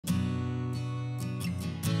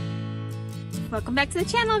Welcome back to the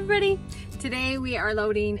channel, everybody. Today we are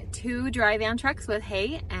loading 2 dry van trucks with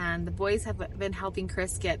hay, and the boys have been helping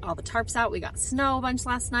Chris get all the tarps out. We got snow a bunch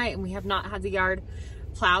last night and we have not had the yard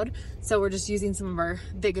plowed, so we're just using some of our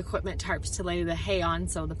big equipment tarps to lay the hay on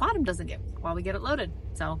so the bottom doesn't get while we get it loaded.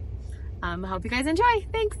 So I hope you guys enjoy.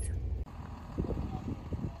 Thanks.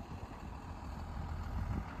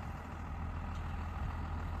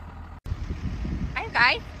 Hi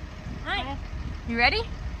guys. Hi. You ready?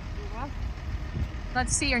 Yeah.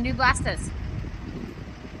 Let's see your new glasses.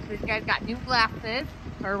 These guys got new glasses,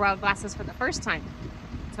 or well, glasses for the first time.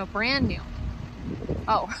 So brand new.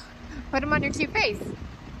 Oh, put them on your cute face.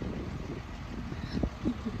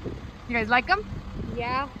 You guys like them?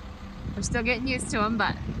 Yeah. We're still getting used to them,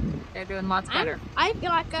 but they're doing lots better. I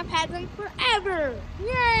feel like I've had them forever.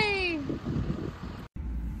 Yay!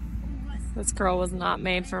 This girl was not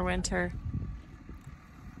made for winter.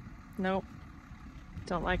 Nope.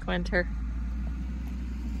 Don't like winter.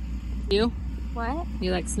 You? What?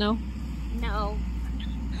 You like snow? No.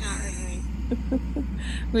 Not really.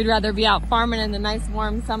 We'd rather be out farming in the nice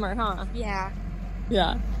warm summer, huh? Yeah.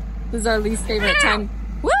 Yeah. This is our least favorite time.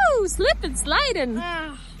 Woo! Slip and sliding.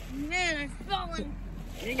 Oh, man, I've fallen.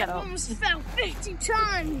 You got I almost fell 50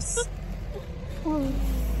 times.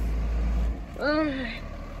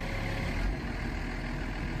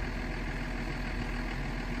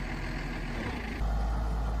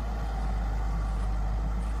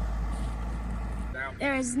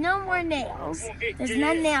 There is no more nails. There's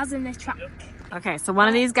no nails in this truck. Okay, so one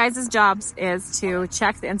of these guys' jobs is to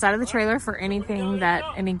check the inside of the trailer for anything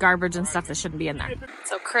any garbage and stuff that shouldn't be in there.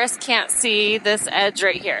 So Chris can't see this edge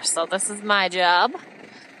right here, so this is my job.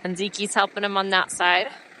 And Zeke's helping him on that side,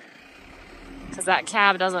 because that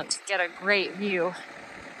cab doesn't get a great view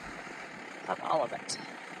of all of it.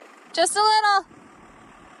 Just a little.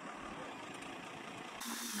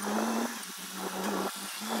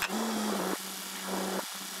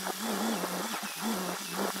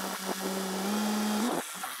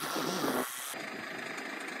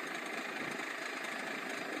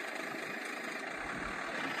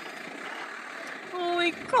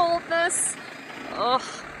 Holy coldness. Ugh.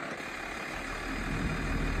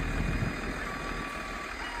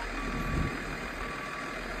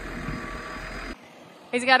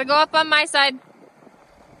 He's got to go up on my side.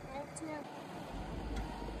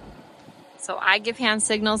 So I give hand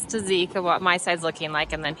signals to Zeke of what my side's looking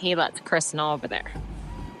like, and then he lets Chris know over there.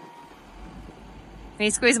 Can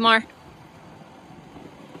you squeeze more?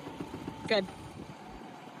 Good.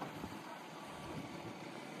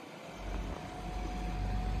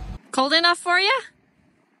 Cold enough for you?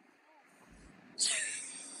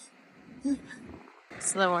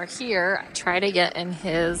 So then we're here. Try to get in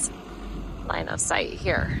his line of sight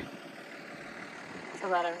here to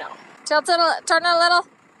let him know. Tilt it, turn it a little.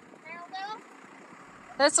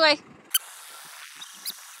 This way.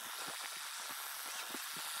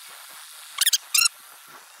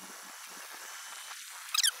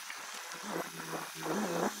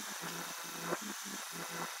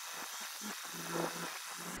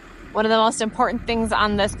 One of the most important things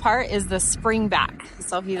on this part is the spring back.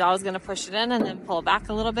 So he's always going to push it in and then pull it back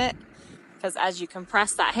a little bit, because as you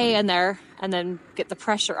compress that hay in there and then get the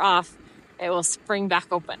pressure off, it will spring back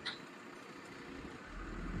open.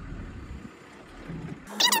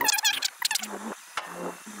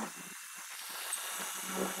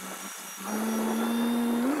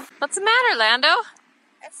 What's the matter, Lando?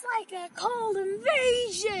 It's like a cold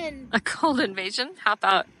invasion. A cold invasion? How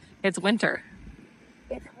about it's winter?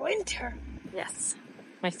 It's winter. Yes.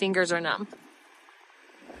 My fingers are numb.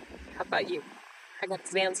 How about you? I got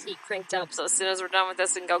the van's heat cranked up, so as soon as we're done with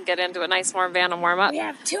this and go get into a nice warm van and warm up. We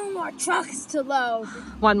have 2 more trucks to load.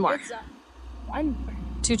 One more. One more.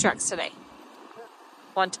 2 trucks today.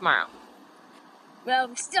 1 tomorrow. Well,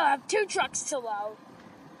 we still have 2 trucks to load.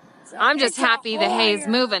 So I'm just happy the hay's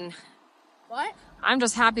moving. What? I'm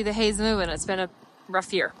just happy the hay's moving. It's been a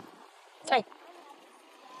rough year. Okay.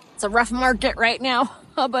 It's a rough market right now.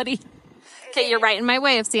 Oh, buddy. Okay, you're right in my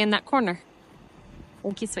way of seeing that corner.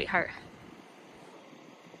 Thank you, sweetheart.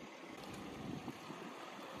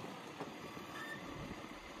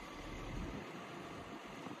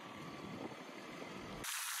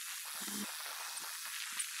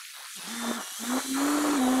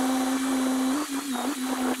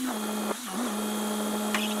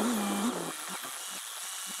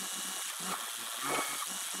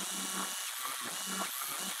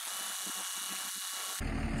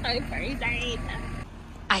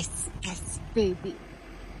 Ice, ice, baby.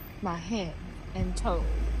 My hand and toes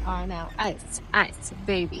are now ice, ice,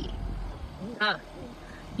 baby.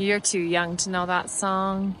 You're too young to know that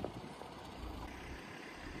song.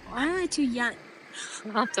 Why am I too young?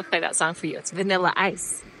 I'll have to play that song for you. It's Vanilla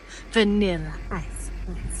Ice. Vanilla Ice.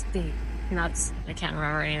 It's big. You know, I can't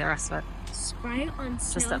remember any of the rest of it. Sprite on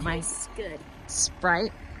snow Just that tastes good.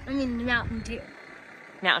 Sprite? I mean Mountain Dew.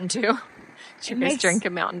 Mountain Dew? Did you guys drink a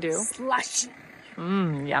Mountain Dew? Slushy.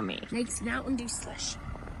 Mmm, yummy. Makes Mountain Dew slushy.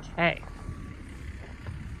 Okay.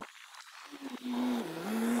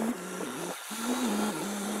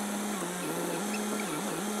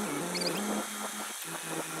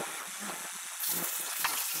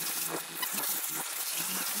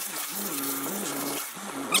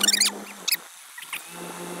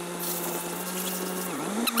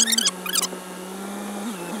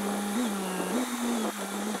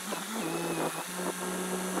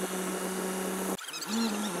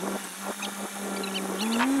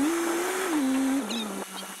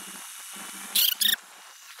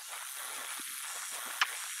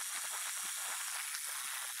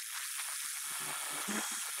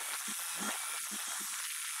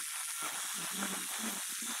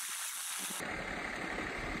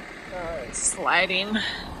 Sliding.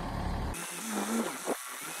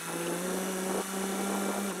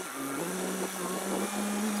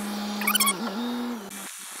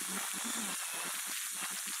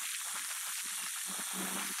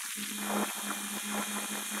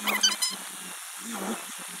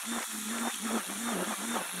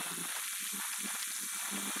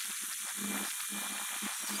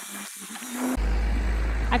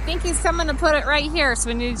 I think he's coming to put it right here, so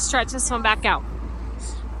we need to stretch this one back out.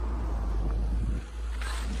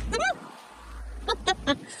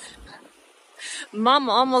 Mom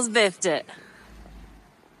almost biffed it.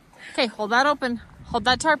 Okay, hold that open. Hold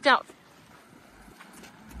that tarp down.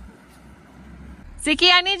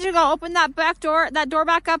 Ziki, I need you to go open that back door, that door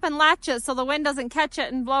back up and latch it so the wind doesn't catch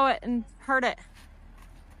it and blow it and hurt it.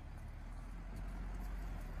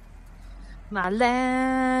 My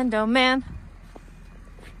land, oh man.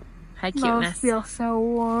 Hi, cuteness. Mouth feels so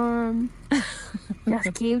warm.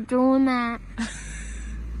 Just keep doing that.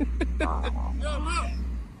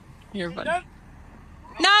 You're funny.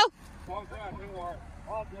 No!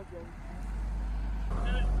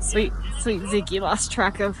 Sweet Zeke lost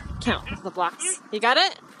track of count of the blocks. You got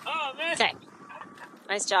it? Oh, man. Okay.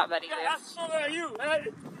 Nice job, buddy. That's so good. You.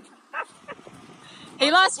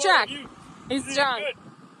 He lost track. He's strong.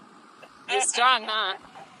 He's strong, huh?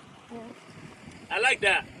 I like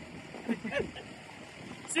that.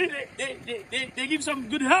 See, they give some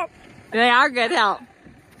good help. They are good help.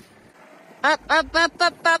 Up, up, up,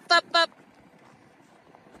 up, up, up, up.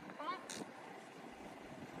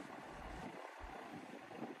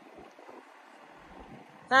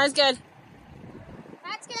 That was good.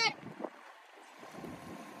 That's good.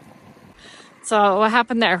 So what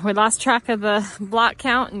happened there? We lost track of the block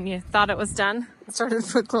count and you thought it was done. We started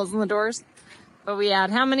closing the doors. But we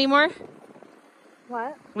had how many more?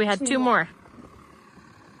 What? We had two more.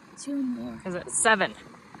 2 more. Is it 7?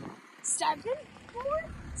 7 more?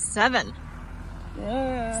 7.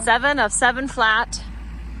 Yeah. 7 of 7 flat.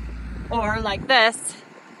 Or like this.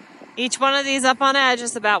 Each one of these up on edge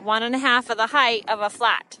is about 1.5 of the height of a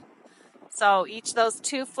flat. So each of those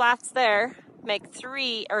 2 flats there make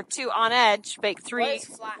 3, or 2 on edge make 3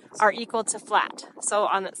 are equal to flat. So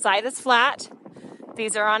on the side is flat,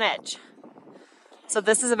 these are on edge. So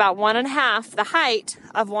this is about 1.5 the height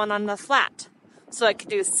of one on the flat. So I could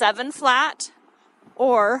do 7 flat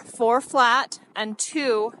or 4 flat and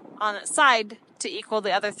 2 on its side to equal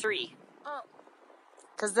the other 3.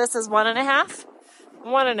 Because this is 1.5,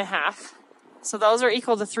 1.5. So those are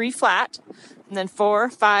equal to 3 flat, and then 4,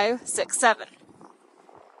 5, 6, 7.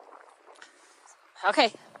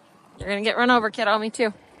 Okay, you're gonna get run over, kiddo. Me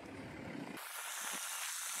too.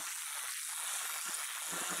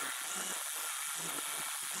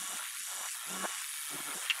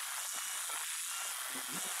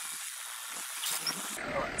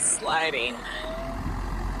 Oh, it's sliding.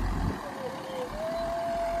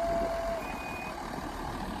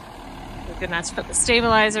 We're gonna have to put the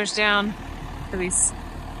stabilizers down because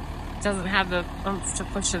it doesn't have the oomph to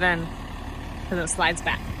push it in because it slides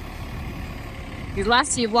back. These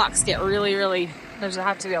last few blocks get really, there's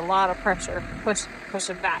have to be a lot of pressure. Push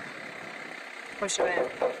it back. Push it in.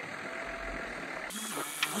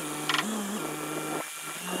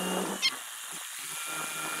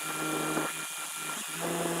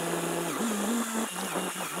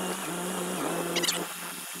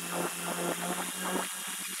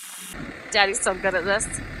 Daddy's so good at this.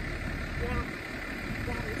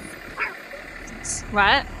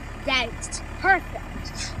 What? That's perfect.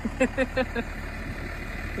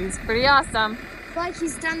 He's pretty awesome. Like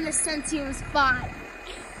he's done this since he was 5.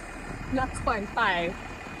 Not quite 5.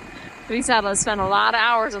 We spent a lot of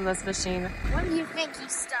hours on this machine. When do you think he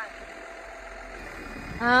started?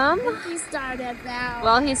 I think he started about...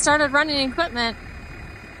 Well, he started running equipment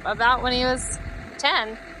about when he was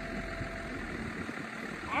 10.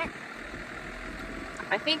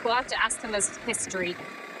 I think we'll have to ask him his history.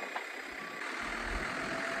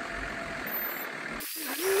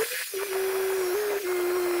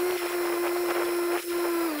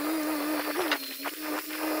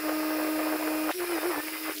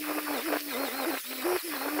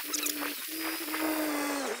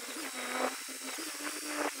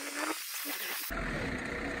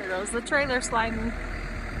 There goes the trailer sliding.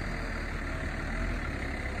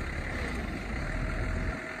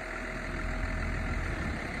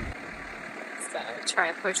 Try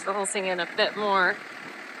and push the whole thing in a bit more.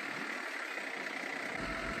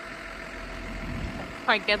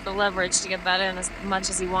 Quite get the leverage to get that in as much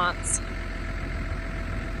as he wants.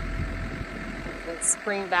 And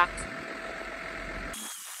spring back.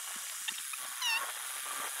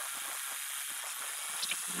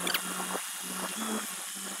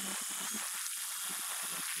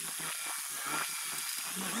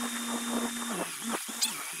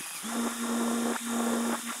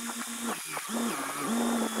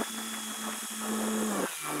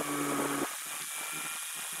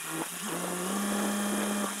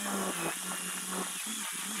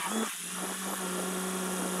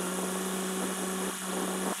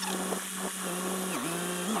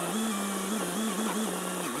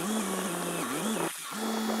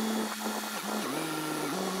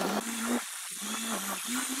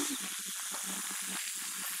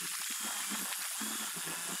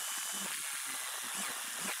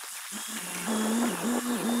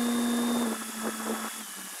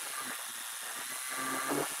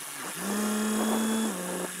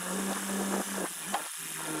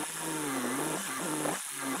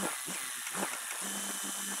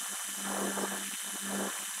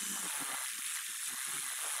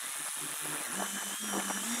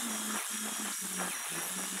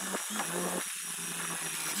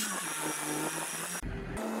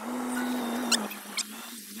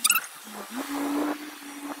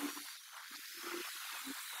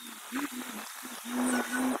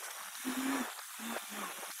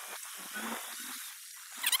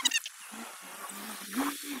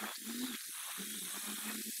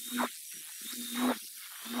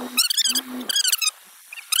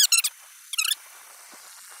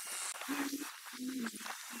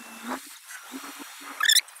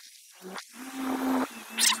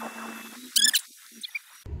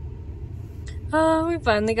 Oh, we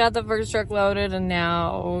finally got the first truck loaded, and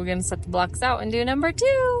now we're gonna set the blocks out and do number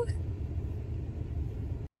 2.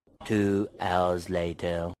 2 hours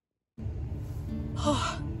later.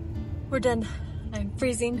 Oh, we're done. I'm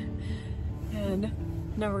freezing, and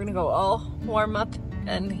now we're gonna go all warm up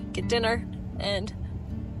and get dinner and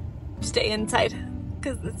stay inside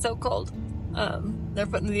because it's so cold. They're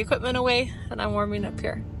putting the equipment away, and I'm warming up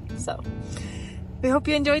here. So we hope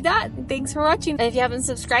you enjoyed that. Thanks for watching. And if you haven't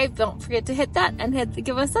subscribed, don't forget to hit that and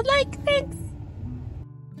give us a like. Thanks.